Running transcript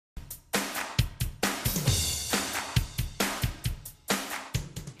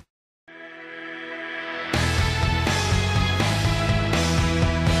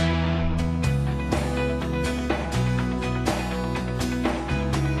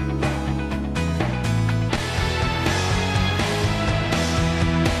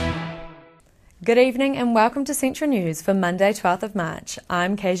Good evening and welcome to Central News for Monday 12th of March.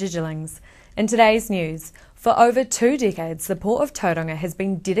 I'm Kezia Gillings. In today's news, for over 2 decades the Port of Tauranga has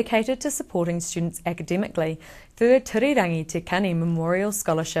been dedicated to supporting students academically through the Tirirangi Te Kani Memorial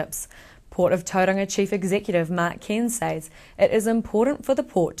Scholarships. Port of Tauranga Chief Executive Mark Cairns says it is important for the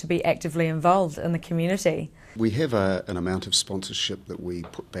port to be actively involved in the community. We have an amount of sponsorship that we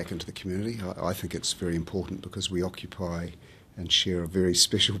put back into the community. I think it's very important because we occupy and share a very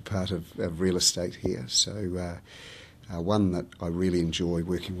special part of real estate here. So one that I really enjoy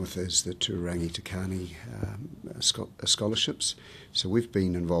working with is the Tirirangi Te Kani scholarships. So we've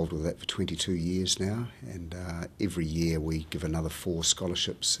been involved with that for 22 years now, and every year we give another 4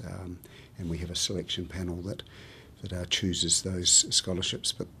 scholarships, and we have a selection panel that chooses those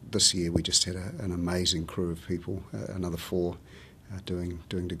scholarships. But this year we just had an amazing crew of people, another 4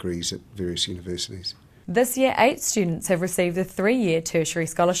 doing degrees at various universities. This year 8 students have received a 3-year tertiary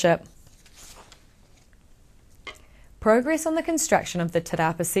scholarship. Progress on the construction of the Te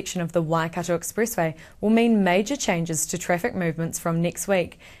Rapa section of the Waikato Expressway will mean major changes to traffic movements from next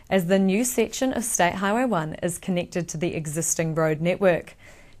week, as the new section of State Highway 1 is connected to the existing road network.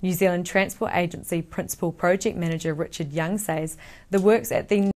 New Zealand Transport Agency Principal Project Manager Richard Young says the works at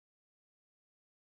the